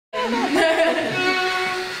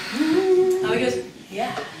How he goes,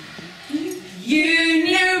 yeah. You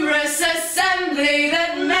numerous assembly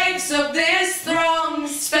that makes up this throng,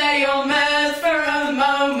 spare your mirth for a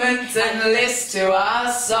moment and list to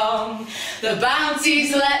our song. The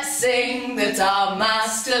bounties let's sing that our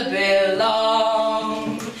master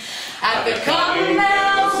belong. At the cotton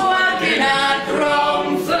mills working at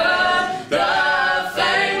Cromford, the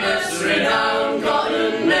famous renowned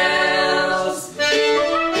cotton mills.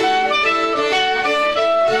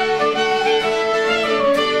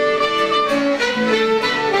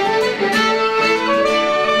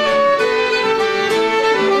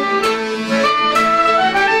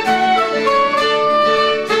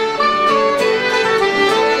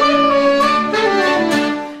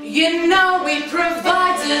 You know we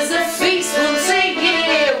provide us a feast once a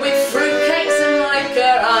year, with fruitcakes and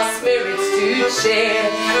liquor our spirits to cheer.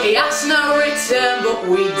 He asks no return but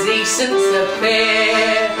we decent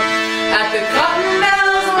appear. At the cotton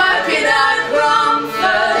mills working at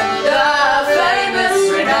Cromford, the famous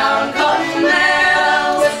renowned cotton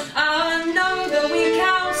mills. I know that we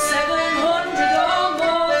count 700 or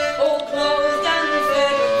more, all clothed and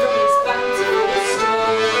fed from his bountiful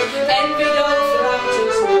store. Envied of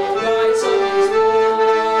flatters, right on his wall.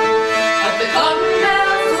 At the cotton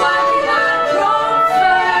mills working at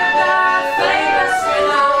Cromford, the famous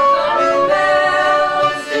renowned cotton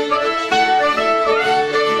mills.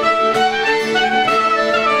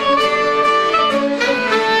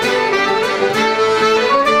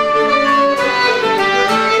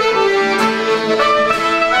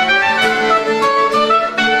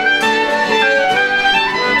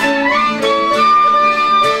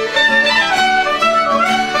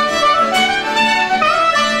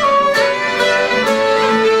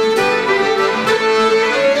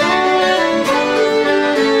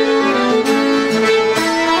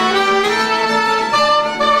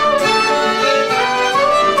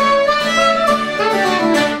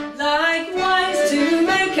 Likewise, to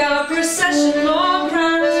make our procession more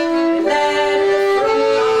grand, we led the front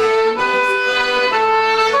lines,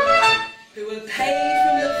 who were paid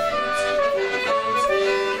from the fruits of their bountiful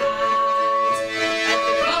hands. At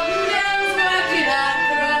the cotton mills working at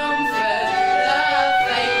Cromford, the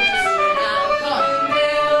famous renowned cotton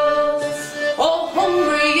mills. All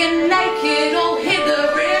hungry and naked, all hither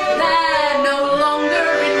repair, no longer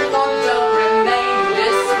in want, don't remain in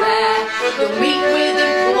despair. They'll meet with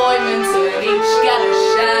employment and each get a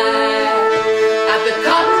share. At the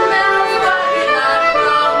cotton mills working at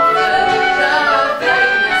Cromford, the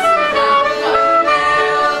famous renowned cotton mills.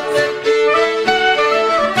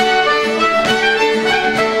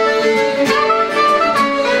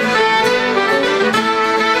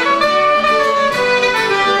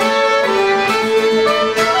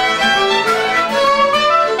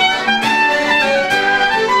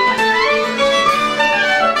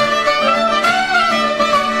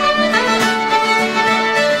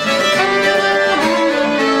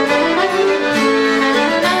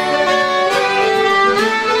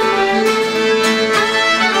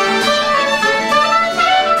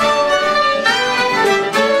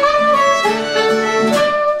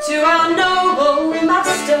 To our noble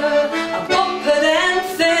master, a bumper then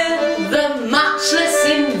fill, the matchless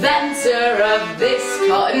inventor of this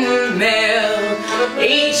cotton mill.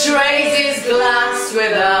 Each raises glass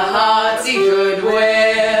with a hearty goodwill.